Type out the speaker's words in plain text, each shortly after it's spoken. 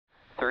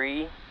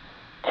3,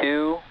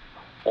 2,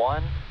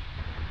 1.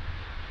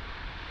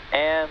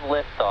 And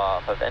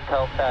liftoff of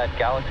Intelsat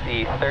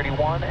Galaxy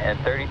 31 and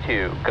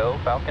 32. Go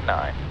Falcon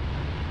 9.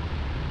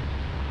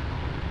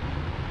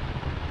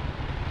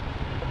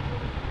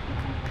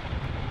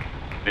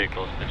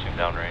 Vehicles pitching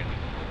downrange.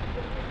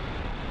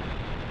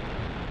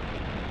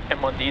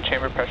 M1D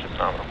chamber pressure is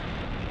nominal.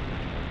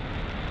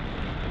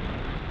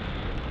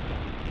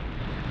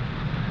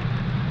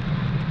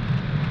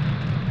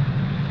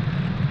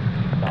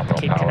 At the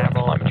Cape Canaveral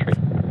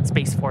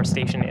Space Force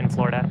Station in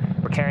Florida.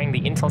 We're carrying the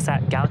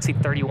Intelsat Galaxy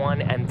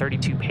 31 and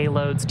 32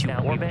 payloads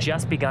to orbit. We've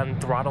just begun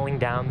throttling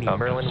down the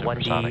Merlin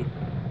 1D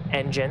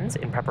engines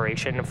in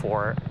preparation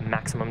for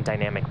maximum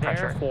dynamic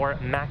pressure. For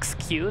max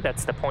Q,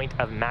 that's the point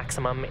of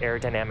maximum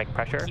aerodynamic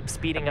pressure. Keep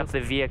speeding up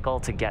the vehicle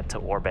to get to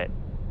orbit.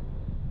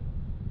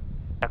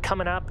 Now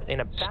coming up in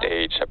about...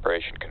 Stage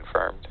separation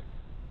confirmed.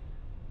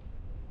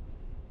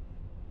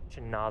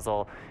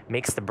 Nozzle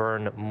makes the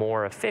burn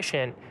more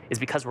efficient is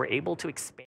because we're able to expand